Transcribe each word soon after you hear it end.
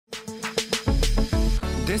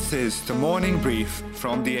This is the morning brief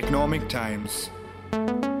from the Economic Times.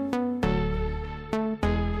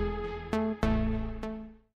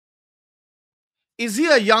 Is he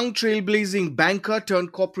a young trailblazing banker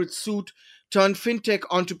turned corporate suit turned fintech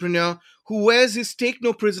entrepreneur who wears his take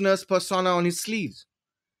no prisoners persona on his sleeves?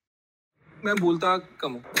 मैं बोलता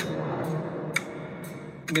कम हूं।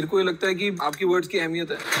 मेरे को ये लगता है कि आपकी वर्ड्स की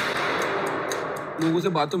अहमियत है। लोगों से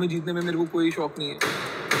बातों में जीतने में मेरे को कोई शौक नहीं है।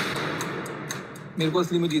 मेरे को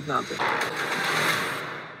असली में जीतना आता है।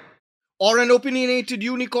 Or an opinionated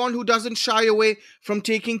unicorn who doesn't shy away from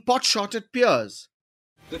taking potshot at peers?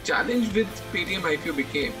 The challenge with Paytm IPO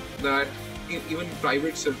became that in even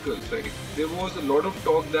private circles, right, there was a lot of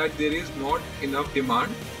talk that there is not enough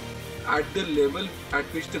demand at the level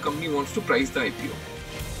at which the company wants to price the IPO.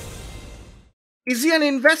 Is he an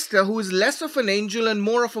investor who is less of an angel and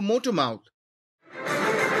more of a motor mouth?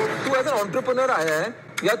 तू as an entrepreneur आया है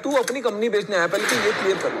या तू अपनी company बेचने आया, पहले तो ये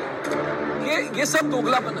क्लियर कर ले। ये सब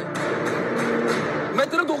दोगलापन है। मैं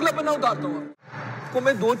तेरा दोगलापन उतारता हूँ। को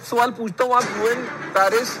मैं दो सवाल पूछता हूँ, आप यूएन,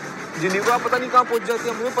 पेरिस, जिनेवा पता नहीं कहाँ पहुंच जाती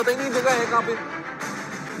है, मुझे पता ही नहीं जगह है कहाँ पे।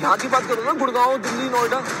 यहाँ की बात करो ना, गुड़गांव, दिल्ली,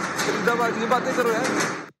 नोएडा, फरीदाबाद, ये बातें करो यार।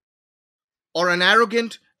 Or an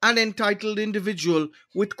arrogant and entitled individual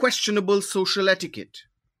with questionable social etiquette?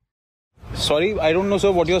 Sorry, I don't know,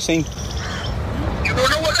 sir, what you're saying. You don't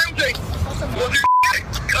know what I'm saying?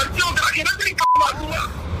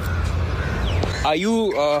 Are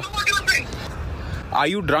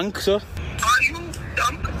you drunk, sir? Are you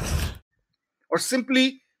dumb? Or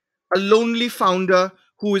simply a lonely founder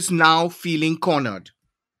who is now feeling cornered?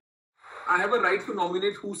 I have a right to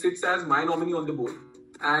nominate who sits as my nominee on the board.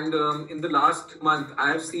 And in the last month, I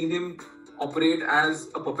have seen him operate as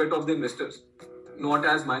a puppet of the investors, not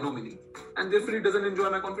as my nominee. And therefore, he doesn't enjoy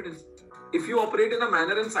my confidence. If you operate in a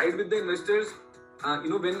manner and side with the investors,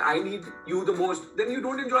 when I need you the most, then you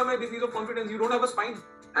don't enjoy my degrees of confidence. You don't have a spine.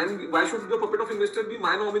 And why should the puppet of investor be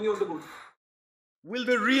my nominee on the board? Will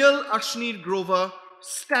the real Ashneer Grover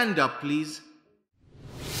stand up, please?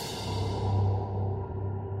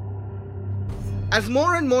 As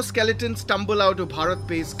more and more skeletons tumble out of Bharat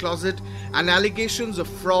Pay's closet and allegations of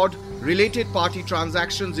fraud, related party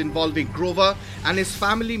transactions involving Grover and his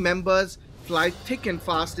family members fly thick and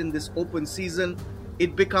fast in this open season,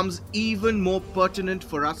 it becomes even more pertinent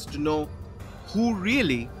for us to know who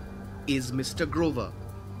really is Mr. Grover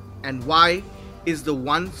and why is the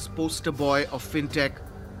once poster boy of fintech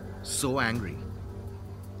so angry.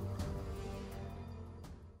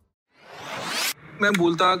 मैं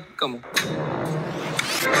बोलता कम हूँ।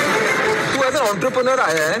 तू as an entrepreneur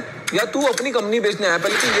आया है या तू अपनी company बेचने आया,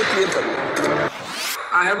 पहले तो ये क्लियर कर ले।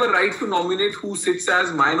 I have a right to nominate who sits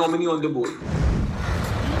as my nominee on the board.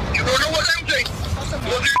 You don't know what I'm saying?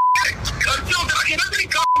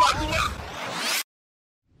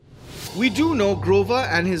 We do know Grover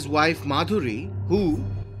and his wife Madhuri, who,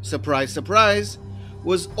 surprise, surprise,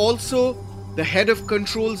 was also the head of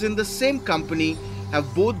controls in the same company,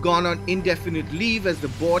 have both gone on indefinite leave as the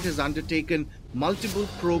board has undertaken multiple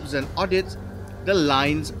probes and audits. The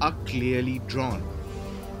lines are clearly drawn.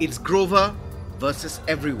 It's Grover versus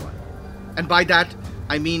everyone. And by that,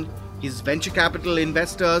 I mean his venture capital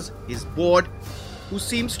investors, his board, who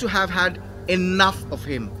seems to have had enough of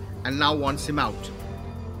him and now wants him out.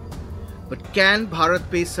 But can Bharat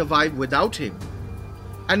Pay survive without him?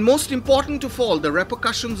 And most important of all, the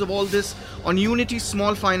repercussions of all this on Unity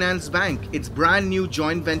Small Finance Bank, its brand new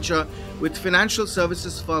joint venture with financial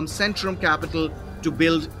services firm Centrum Capital to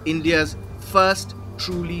build India's first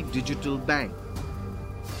truly digital bank.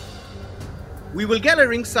 We will get a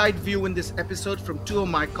ringside view in this episode from two of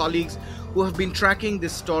my colleagues who have been tracking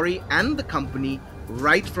this story and the company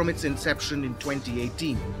right from its inception in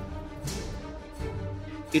 2018.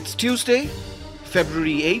 It's Tuesday,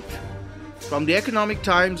 February 8th. From the Economic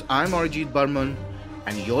Times, I'm Arijit Barman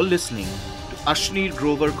and you're listening to Ashneer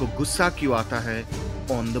Grover ko Gussa Kyun Aata Hai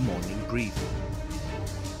on the Morning Brief.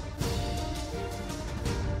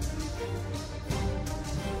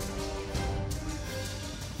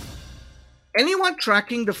 Anyone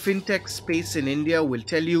tracking the fintech space in India will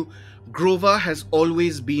tell you Grover has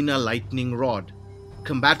always been a lightning rod,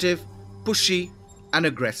 combative, pushy, and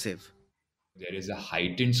aggressive. There is a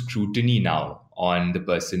heightened scrutiny now on the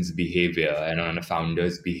person's behavior and on a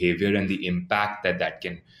founder's behavior and the impact that that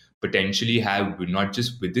can potentially have not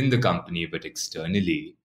just within the company but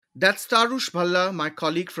externally. That's Tarush Bhalla, my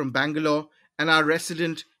colleague from Bangalore and our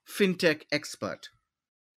resident fintech expert.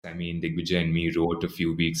 I mean, Digvijay and me wrote a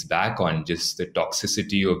few weeks back on just the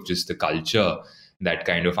toxicity of just the culture that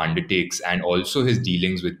kind of undertakes and also his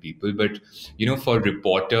dealings with people. But, for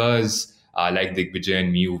reporters like Digvijay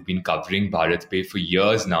and me, who've been covering BharatPe for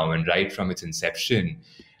years now and right from its inception,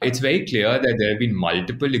 it's very clear that there have been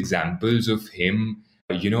multiple examples of him,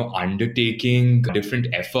 undertaking different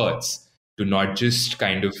efforts to not just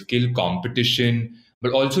kind of kill competition,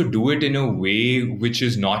 but also do it in a way which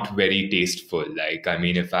is not very tasteful. Like, I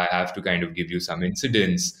mean, if I have to kind of give you some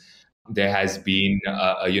incidents, there has been,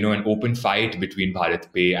 an open fight between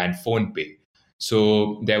BharatPe and PhonePe.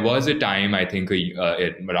 So there was a time, I think,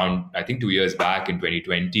 around, I think 2 years back in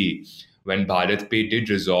 2020, when BharatPe did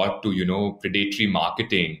resort to, predatory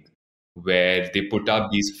marketing, where they put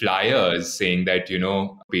up these flyers saying that,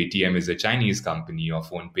 Paytm is a Chinese company or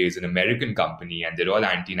PhonePe is an American company and they're all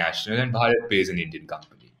anti-national and BharatPe is an Indian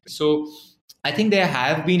company. So I think there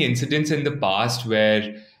have been incidents in the past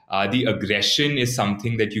where the aggression is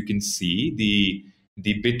something that you can see.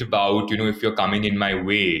 The bit about, if you're coming in my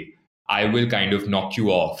way, I will kind of knock you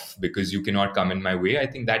off because you cannot come in my way. I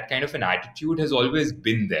think that kind of an attitude has always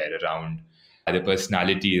been there around the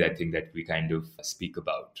personality, I think, that we kind of speak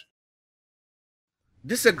about.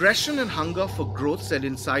 This aggression and hunger for growth, said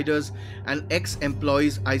insiders and ex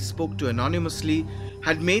employees I spoke to anonymously,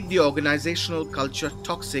 had made the organizational culture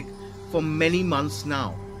toxic for many months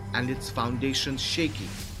now and its foundations shaky.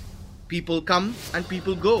 People come and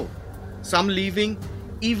people go, some leaving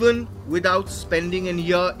even without spending a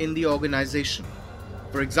year in the organization.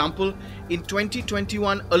 For example, in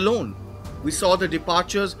 2021 alone, we saw the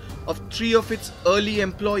departures of 3 of its early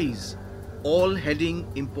employees, all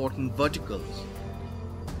heading important verticals.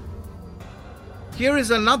 Here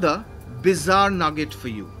is another bizarre nugget for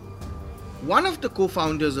you. One of the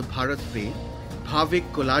co-founders of BharatPe,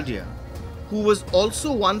 Bhavik Koladia, who was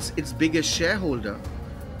also once its biggest shareholder,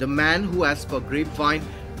 the man who, as per grapevine,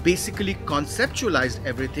 basically conceptualized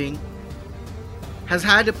everything, has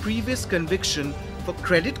had a previous conviction for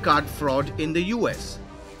credit card fraud in the US,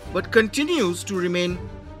 but continues to remain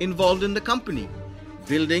involved in the company,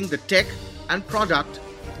 building the tech and product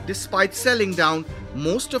despite selling down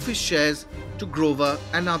most of his shares to Grover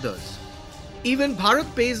and others. Even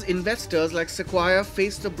BharatPe's investors like Sequoia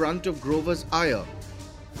faced the brunt of Grover's ire.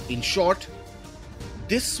 In short,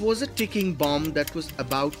 this was a ticking bomb that was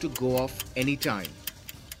about to go off anytime.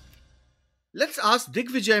 Let's ask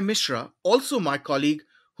Digvijay Mishra, also my colleague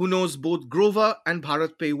who knows both Grover and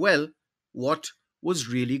BharatPe well, what was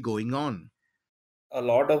really going on. A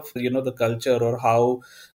lot of the culture or how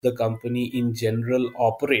the company in general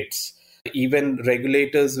operates, even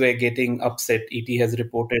regulators were getting upset. ET has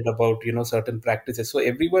reported about certain practices, so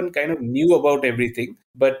everyone kind of knew about everything,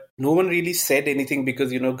 but no one really said anything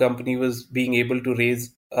because company was being able to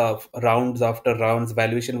raise rounds after rounds,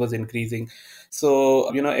 valuation was increasing, so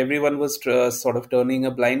everyone was sort of turning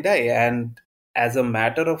a blind eye. And as a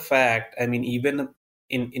matter of fact, I mean, even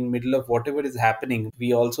in middle of whatever is happening,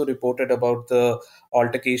 we also reported about the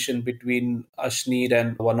altercation between Ashneer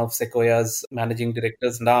and one of Sequoia's managing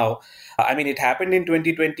directors now. I mean, it happened in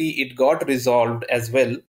 2020. It got resolved as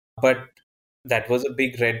well, but that was a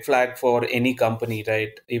big red flag for any company,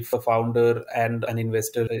 right? If a founder and an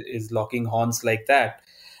investor is locking horns like that,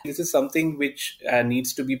 this is something which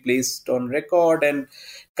needs to be placed on record and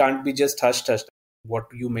can't be just hushed. What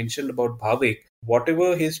you mentioned about Bhavik,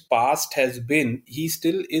 whatever his past has been, he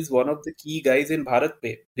still is one of the key guys in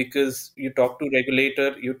BharatPe, because you talk to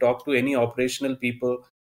regulator, you talk to any operational people,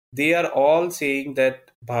 they are all saying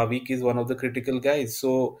that Bhavik is one of the critical guys.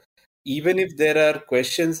 So even if there are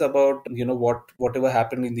questions about whatever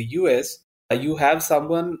happened in the US, you have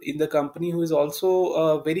someone in the company who is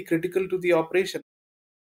also very critical to the operation.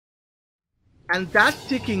 And that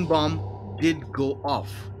ticking bomb did go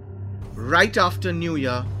off right after New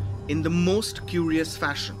Year in the most curious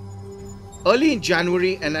fashion. Early in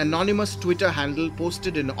January, an anonymous Twitter handle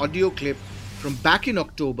posted an audio clip from back in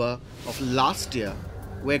October of last year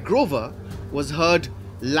where Grover was heard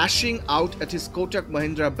lashing out at his Kotak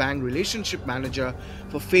Mahindra Bank relationship manager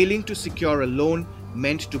for failing to secure a loan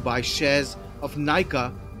meant to buy shares of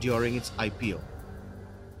Nykaa during its IPO.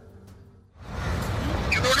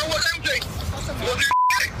 You don't know what I'm saying?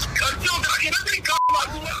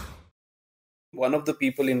 One of the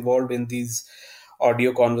people involved in these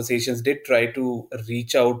audio conversations did try to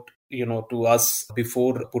reach out to us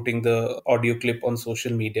before putting the audio clip on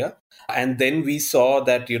social media, and then we saw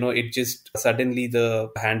that it just suddenly the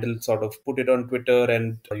handle sort of put it on Twitter,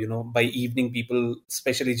 and by evening people,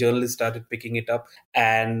 especially journalists, started picking it up.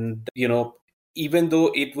 And even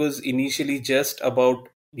though it was initially just about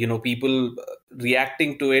people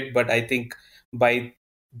reacting to it, but I think by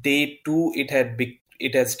day 2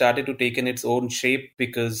 it has started to taken its own shape,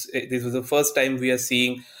 because this was the first time we are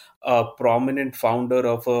seeing a prominent founder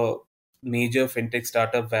of a major fintech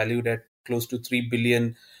startup valued at close to 3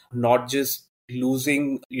 billion, not just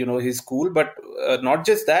losing his cool, but not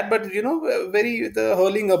just that, but very the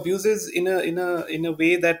hurling abuses in a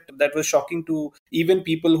way that was shocking to even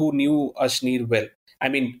people who knew Ashneer well. I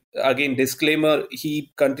mean, again, disclaimer,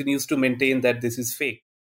 he continues to maintain that this is fake.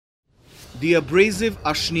 The abrasive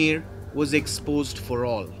Ashneer was exposed for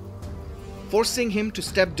all, forcing him to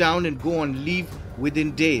step down and go on leave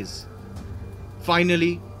within days.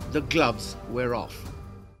 Finally, the gloves were off.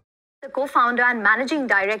 The co-founder and managing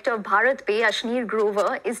director of Bharat Pay, Ashneer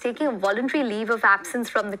Grover, is taking a voluntary leave of absence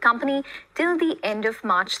from the company till the end of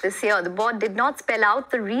March this year. The board did not spell out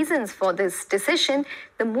the reasons for this decision.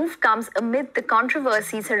 The move comes amid the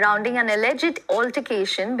controversy surrounding an alleged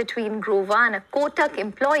altercation between Grover and a Kotak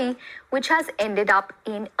employee, which has ended up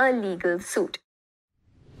in a legal suit.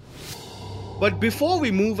 But before we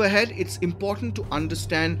move ahead, it's important to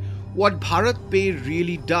understand what Bharat Pay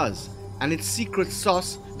really does and its secret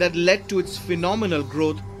sauce that led to its phenomenal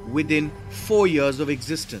growth within 4 years of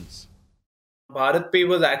existence. Bharat Pay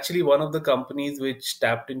was actually one of the companies which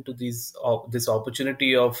tapped into this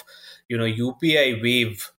opportunity of UPI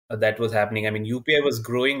wave that was happening. I mean, UPI was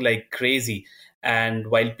growing like crazy, and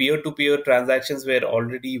while peer-to-peer transactions were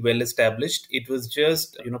already well established, it was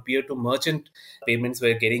just peer-to-merchant payments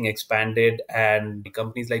were getting expanded, and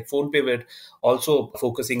companies like PhonePe were also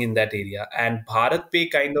focusing in that area. And Bharat Pay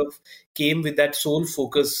kind of came with that sole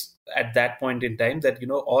focus at that point in time that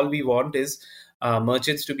all we want is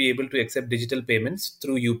merchants to be able to accept digital payments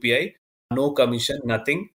through UPI, no commission,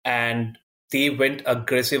 nothing. And they went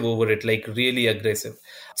aggressive over it, like really aggressive.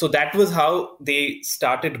 So that was how they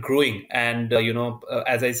started growing. And,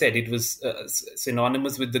 as I said, it was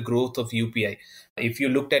synonymous with the growth of UPI. If you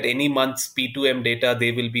looked at any month's P2M data,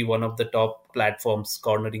 they will be one of the top platforms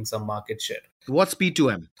cornering some market share. What's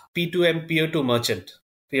P2M? P2M,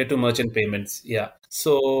 peer-to-merchant payments. Yeah.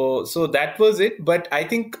 So that was it. But I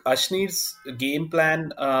think Ashneer's game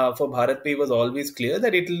plan for Bharat Pay was always clear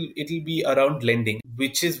that it'll be around lending,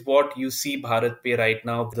 which is what you see Bharat Pay right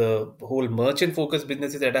now. The whole merchant focused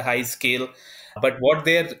business is at a high scale. But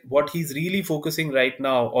what he's really focusing right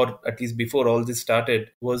now, or at least before all this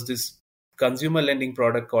started, was this consumer lending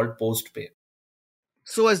product called Postpay.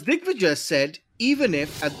 So as Digvijay said, even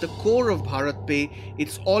if at the core of Bharat Pay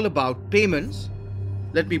it's all about payments,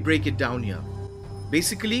 let me break it down here.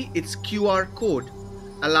 Basically, its QR code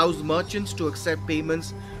allows merchants to accept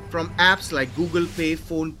payments from apps like Google Pay,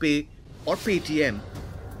 PhonePe, or Paytm.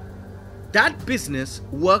 That business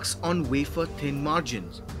works on wafer-thin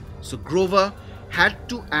margins. So Grover had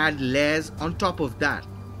to add layers on top of that.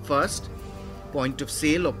 First, point of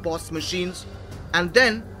sale or POS machines, and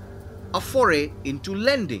then a foray into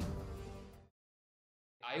lending.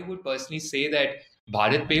 I would personally say that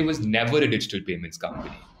Bharat Pay was never a digital payments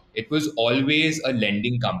company. It was always a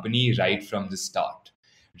lending company right from the start,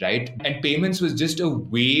 right? And payments was just a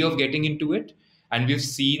way of getting into it. And we've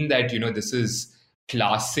seen that, this is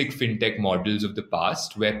classic fintech models of the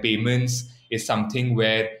past, where payments is something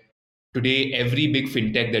where today every big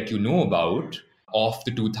fintech that you know about of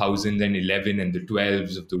the 2011 and the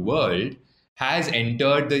 12s of the world has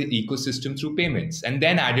entered the ecosystem through payments and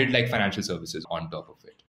then added like financial services on top of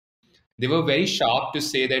it. They were very sharp to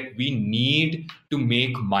say that we need to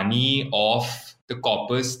make money off the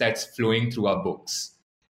corpus that's flowing through our books.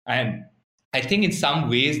 And I think in some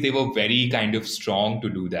ways they were very kind of strong to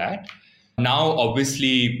do that. Now,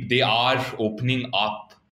 obviously, they are opening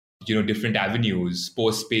up, different avenues,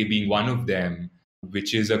 Postpay being one of them,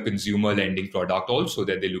 which is a consumer lending product also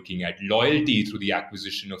that they're looking at, loyalty through the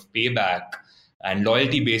acquisition of Payback and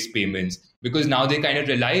loyalty-based payments, because now they kind of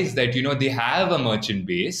realize that, they have a merchant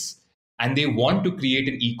base and they want to create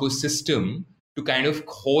an ecosystem to kind of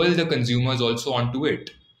hold the consumers also onto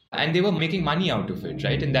it. And they were making money out of it,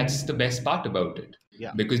 right? And that's the best part about it.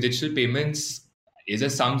 Yeah. Because digital payments is a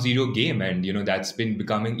sum-zero game, and that's been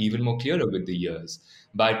becoming even more clearer with the years.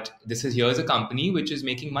 But here's a company which is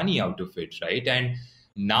making money out of it, right? And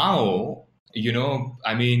now,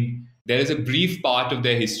 there is a brief part of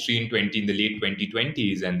their history in the late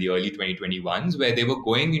 2020s and the early 2021s where they were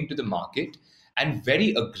going into the market and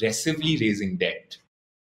very aggressively raising debt,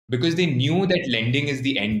 because they knew that lending is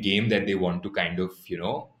the end game that they want to kind of,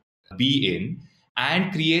 be in,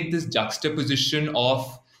 and create this juxtaposition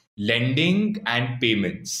of lending and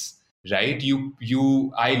payments, right?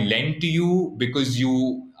 I lend to you because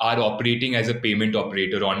you are operating as a payment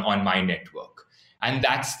operator on my network. And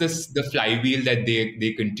that's the flywheel that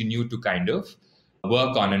they continue to kind of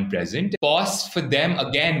work on and present. POS for them,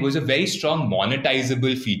 again, was a very strong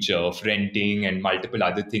monetizable feature of renting and multiple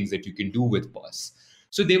other things that you can do with POS.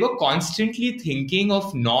 So they were constantly thinking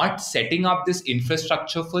of not setting up this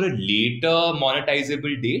infrastructure for a later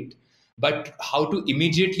monetizable date, but how to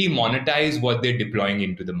immediately monetize what they're deploying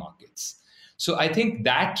into the markets. So I think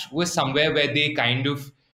that was somewhere where they kind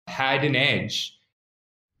of had an edge.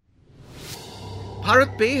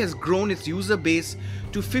 BharatPe has grown its user base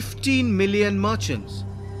to 15 million merchants,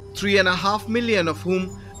 3.5 million of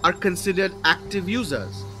whom are considered active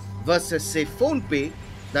users, versus, say, PhonePe,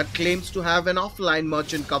 that claims to have an offline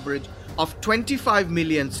merchant coverage of 25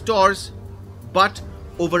 million stores, but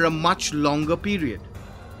over a much longer period.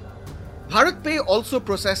 BharatPe also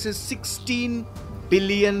processes $16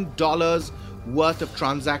 billion worth of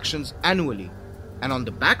transactions annually, and on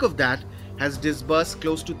the back of that, has disbursed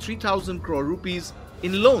close to 3,000 crore rupees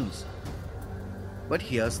in loans. But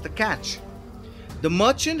here's the catch. The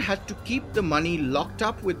merchant had to keep the money locked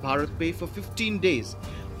up with BharatPe for 15 days,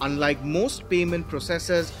 unlike most payment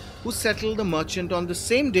processors who settle the merchant on the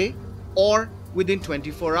same day or within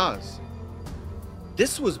 24 hours.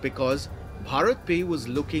 This was because BharatPe was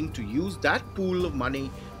looking to use that pool of money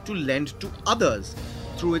to lend to others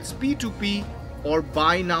through its P2P or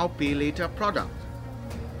buy now pay later product.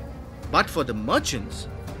 But for the merchants,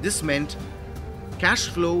 this meant cash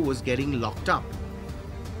flow was getting locked up.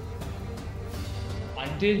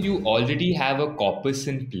 Until you already have a corpus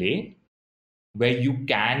in play where you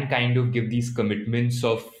can kind of give these commitments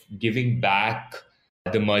of giving back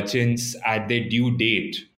the merchants at their due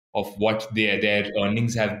date of what their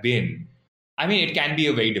earnings have been. I mean, it can be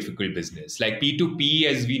a very difficult business. Like P2P,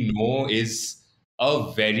 as we know, is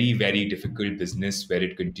a very, very difficult business where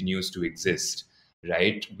it continues to exist,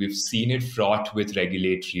 right? We've seen it fraught with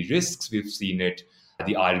regulatory risks. We've seen it,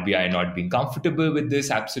 the RBI not being comfortable with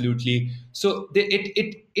this, absolutely. So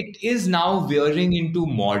it is now veering into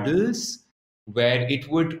models where it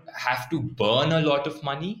would have to burn a lot of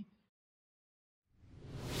money.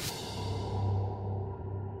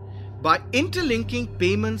 By interlinking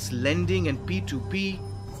payments, lending, and P2P,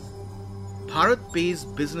 BharatPe's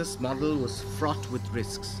business model was fraught with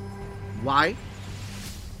risks. Why?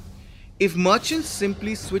 If merchants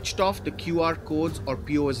simply switched off the QR codes or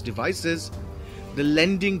POS devices, the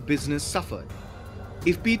lending business suffered.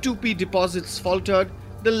 If P2P deposits faltered,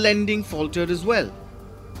 the lending faltered as well.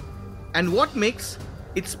 And what makes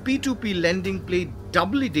its P2P lending play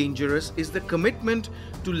doubly dangerous is the commitment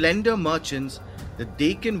to lender merchants that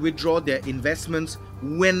they can withdraw their investments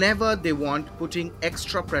whenever they want, putting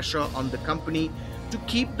extra pressure on the company to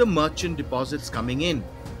keep the merchant deposits coming in.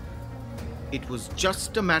 It was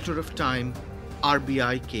just a matter of time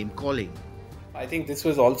RBI came calling. I think this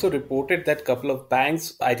was also reported that couple of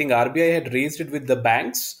banks, I think RBI had raised it with the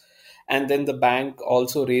banks, and then the bank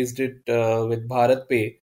also raised it with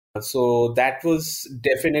BharatPe. So that was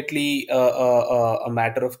definitely a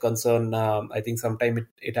matter of concern. I think sometime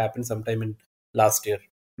it happened sometime in last year.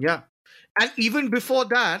 Yeah. And even before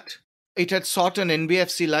that, it had sought an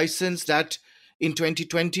NBFC license that in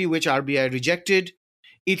 2020, which RBI rejected.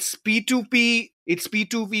 Its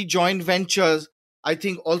P2P joint ventures, I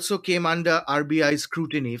think, also came under RBI's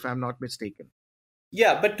scrutiny, if I'm not mistaken.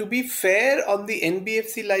 Yeah, but to be fair on the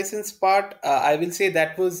NBFC license part, I will say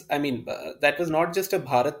that was, that was not just a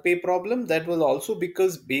BharatPe problem. That was also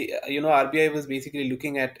because, RBI was basically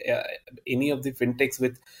looking at any of the fintechs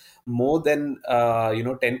with more than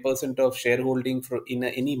 10% of shareholding in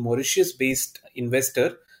any Mauritius-based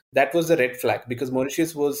investor. That was a red flag because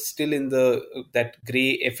Mauritius was still in that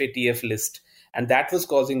grey FATF list, and that was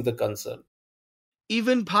causing the concern.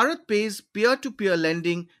 Even BharatPe's peer-to-peer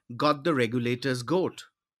lending got the regulators' goat.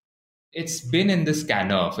 It's been in the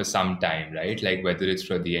scanner for some time, right? Like whether it's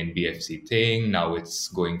for the NBFC thing, now it's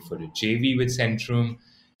going for a JV with Centrum.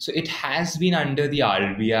 So it has been under the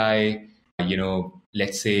RBI,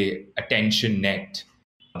 let's say, attention net,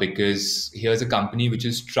 because here's a company which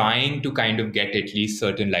is trying to kind of get at least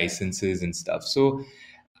certain licenses and stuff. So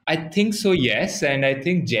I think so, yes. And I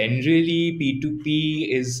think generally P2P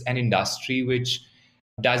is an industry which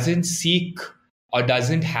doesn't seek or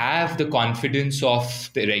doesn't have the confidence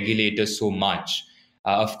of the regulators so much.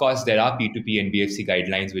 Of course, there are P2P and BFC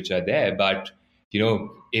guidelines which are there, but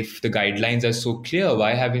if the guidelines are so clear,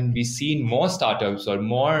 why haven't we seen more startups or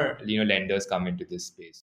more lenders come into this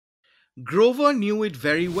space? Grover knew it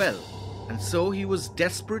very well, and so he was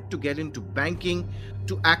desperate to get into banking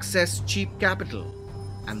to access cheap capital.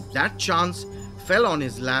 And that chance fell on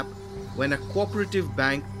his lap when a cooperative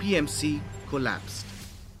bank, PMC, collapsed.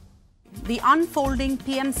 the unfolding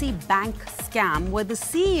PMC Bank scam, where the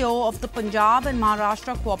CEO of the Punjab and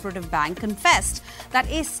Maharashtra Cooperative Bank confessed that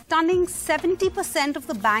a stunning 70% of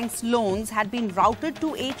the bank's loans had been routed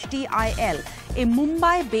to HDIL, a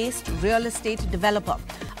Mumbai-based real estate developer.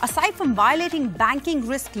 Aside from violating banking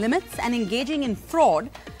risk limits and engaging in fraud,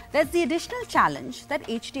 there's the additional challenge that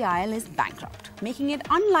HDIL is bankrupt, making it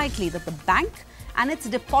unlikely that the bank and its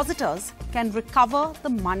depositors can recover the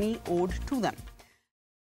money owed to them.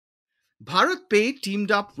 Bharat Pay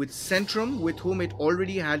teamed up with Centrum, with whom it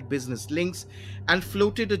already had business links, and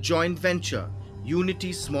floated a joint venture,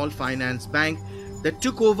 Unity Small Finance Bank, that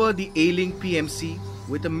took over the ailing PMC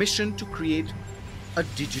with a mission to create a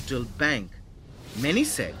digital bank. Many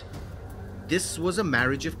said this was a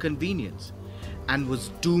marriage of convenience and was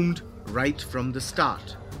doomed right from the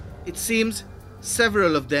start. It seems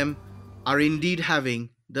several of them are indeed having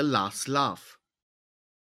the last laugh.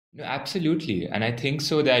 No, absolutely. And I think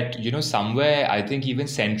so that, somewhere I think even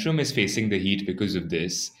Centrum is facing the heat because of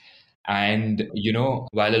this. And,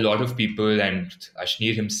 while a lot of people and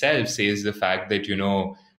Ashneer himself says the fact that,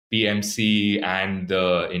 PMC and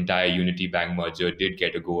the entire Unity Bank merger did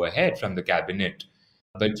get a go ahead from the cabinet.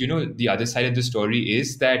 But, the other side of the story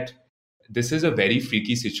is that this is a very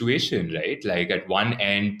freaky situation, right? Like at one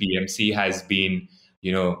end, PMC has been,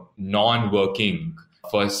 non-working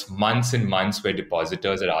for months and months, where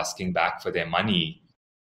depositors are asking back for their money.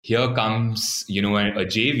 Here comes, a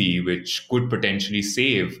JV which could potentially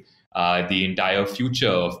save the entire future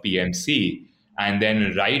of PMC. And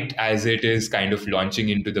then right as it is kind of launching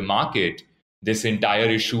into the market, this entire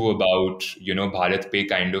issue about, Bharat Pay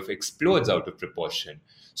kind of explodes out of proportion.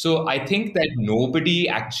 So I think that nobody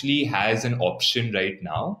actually has an option right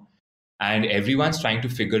now, and everyone's trying to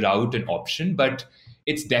figure out an option, but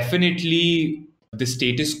it's definitely the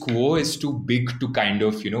status quo is too big to kind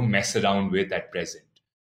of, mess around with at present.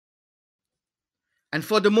 And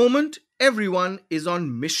for the moment, everyone is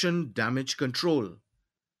on mission damage control.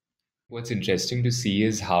 What's interesting to see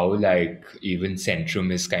is how, like, even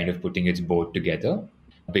Centrum is kind of putting its boat together,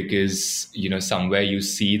 because, somewhere you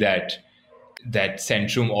see that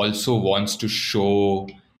Centrum also wants to show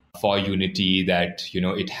for Unity that,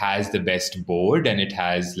 it has the best board and it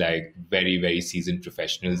has like very, very seasoned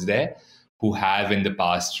professionals there who have in the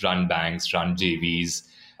past run banks, run JVs,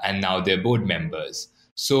 and now they're board members.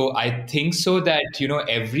 So I think so that,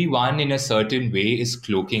 everyone in a certain way is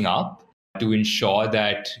cloaking up to ensure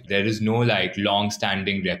that there is no like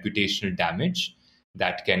long-standing reputational damage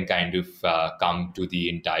that can kind of come to the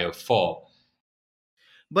entire fore.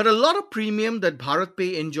 But a lot of premium that Bharat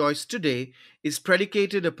Pay enjoys today is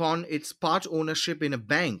predicated upon its part ownership in a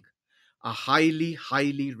bank, a highly,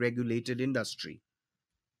 highly regulated industry.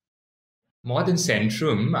 More than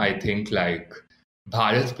Centrum, I think like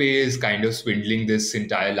Bharat Pay is kind of swindling this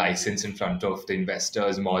entire license in front of the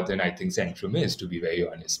investors more than I think Centrum is, to be very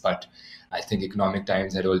honest. But I think Economic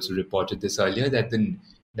Times had also reported this earlier that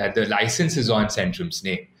the license is on Centrum's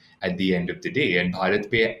name at the end of the day, and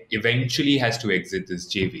Bharat Pay eventually has to exit this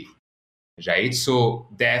JV, right? So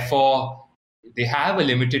therefore, they have a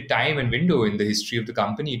limited time and window in the history of the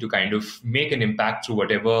company to kind of make an impact through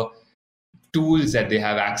whatever tools that they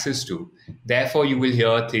have access to. Therefore, you will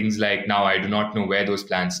hear things like, now I do not know where those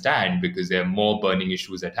plans stand because there are more burning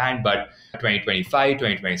issues at hand, but 2025,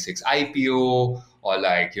 2026 IPO, or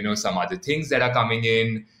like, some other things that are coming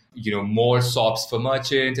in, more SOPs for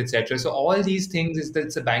merchants, etc. So all these things is that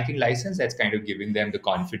it's a banking license that's kind of giving them the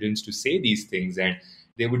confidence to say these things. And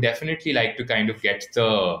they would definitely like to kind of get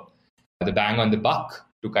the bang on the buck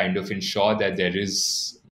to kind of ensure that there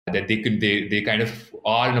is that they kind of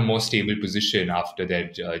are in a more stable position after their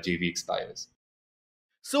JV expires.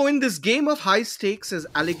 So, in this game of high stakes, as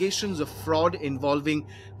allegations of fraud involving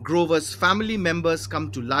Grover's family members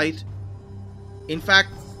come to light, in fact,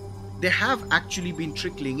 they have actually been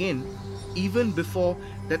trickling in even before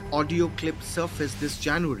that audio clip surfaced this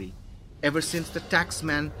January, ever since the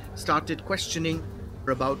taxman started questioning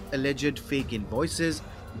about alleged fake invoices,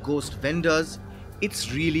 ghost vendors.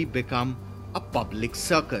 It's really become a public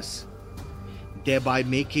circus, thereby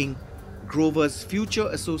making Grover's future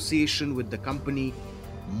association with the company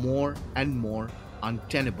more and more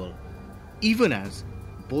untenable, even as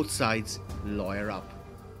both sides lawyer up.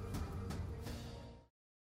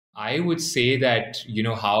 I would say that,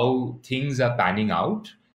 how things are panning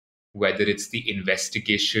out, whether it's the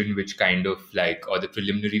investigation, which kind of like, or the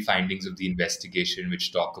preliminary findings of the investigation,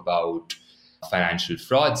 which talk about financial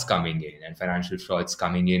frauds coming in, and financial frauds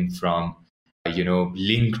coming in from,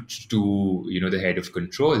 linked to, the head of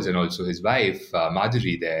controls and also his wife,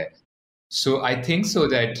 Madhuri there. So I think so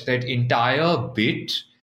that that entire bit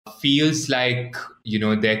feels like,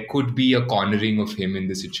 there could be a cornering of him in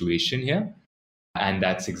the situation here. And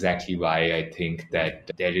that's exactly why I think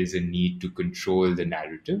that there is a need to control the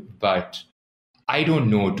narrative. But I don't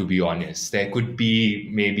know, to be honest. There could be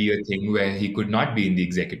maybe a thing where he could not be in the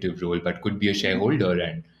executive role, but could be a shareholder,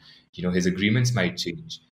 and his agreements might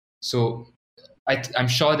change. So I'm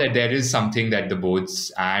sure that there is something that the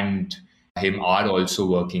boards and him are also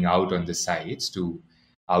working out on the sides to.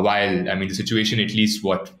 While the situation, at least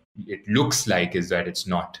what it looks like, is that it's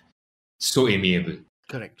not so amiable.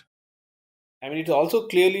 Correct. It also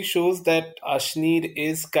clearly shows that Ashneer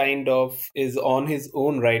is on his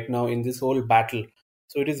own right now in this whole battle.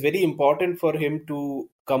 So it is very important for him to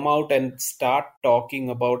come out and start talking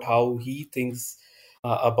about how he thinks,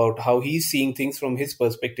 about how he's seeing things from his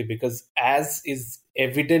perspective, because as is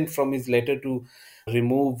evident from his letter to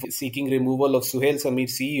seeking removal of Suhail Samir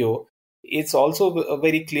CEO, it's also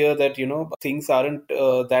very clear that things aren't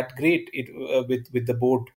that great with the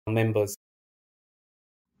board members.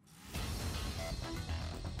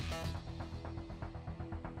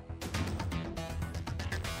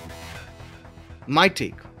 My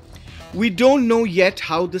take. We don't know yet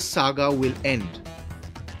how this saga will end.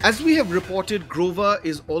 As we have reported, Grover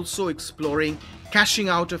is also exploring cashing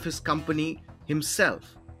out of his company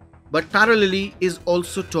himself, but parallelly is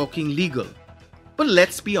also talking legal. But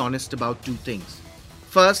let's be honest about two things.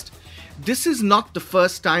 First, this is not the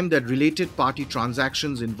first time that related party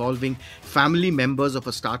transactions involving family members of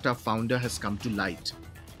a startup founder has come to light.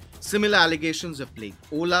 Similar allegations have plagued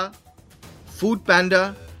Ola, Food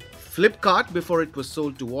Panda, Flipkart before it was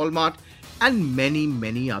sold to Walmart, and many,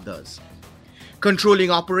 many others. Controlling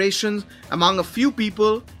operations among a few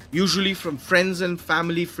people, usually from friends and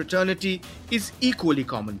family fraternity, is equally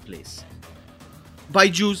commonplace.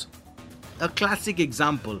 Byju's, a classic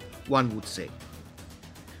example, one would say.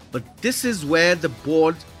 But this is where the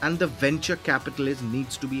board and the venture capitalists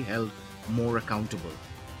needs to be held more accountable.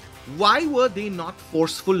 Why were they not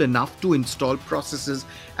forceful enough to install processes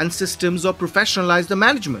and systems or professionalize the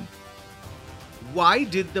management? Why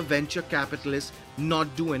did the venture capitalists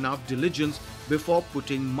not do enough diligence before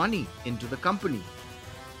putting money into the company?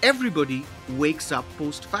 Everybody wakes up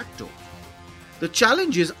post facto. The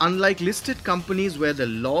challenge is, unlike listed companies where the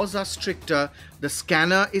laws are stricter, the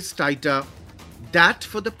scanner is tighter, that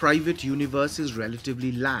for the private universe is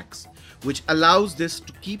relatively lax, which allows this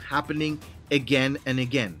to keep happening again and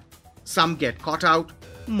again. Some get caught out,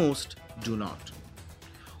 most do not.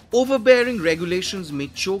 Overbearing regulations may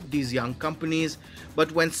choke these young companies,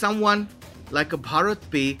 but when someone like a Bharat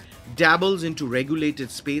Pay dabbles into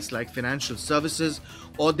regulated space like financial services,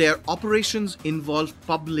 or their operations involve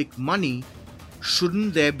public money,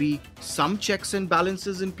 shouldn't there be some checks and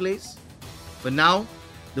balances in place? For now,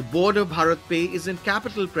 the board of Bharat Pay is in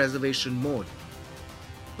capital preservation mode.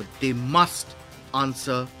 But they must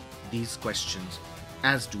answer these questions,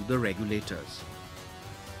 as do the regulators.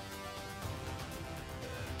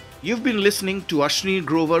 You've been listening to Ashneer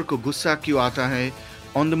Grover ko Gussa Kyoon Aata Hai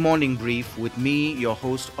on the Morning Brief with me, your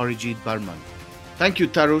host Arijit Barman. Thank you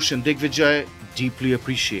Tarush and Digvijay, deeply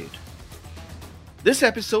appreciate. This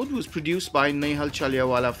episode was produced by Nehal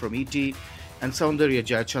Chaliawala from ET and Saundarya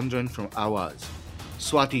Jayachandran from Awaz.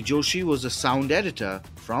 Swati Joshi was the sound editor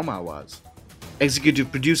from Awaz.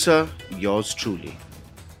 Executive producer, yours truly.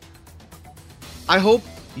 I hope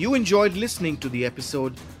you enjoyed listening to the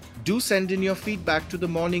episode. Do send in your feedback to the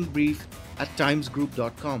Morning Brief at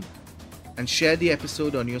timesgroup.com and share the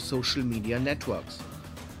episode on your social media networks.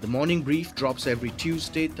 The Morning Brief drops every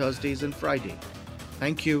Tuesday, Thursdays and Friday.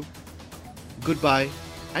 Thank you. Goodbye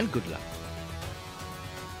and good luck.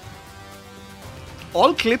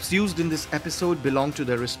 All clips used in this episode belong to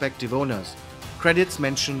their respective owners. Credits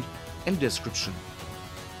mentioned in description.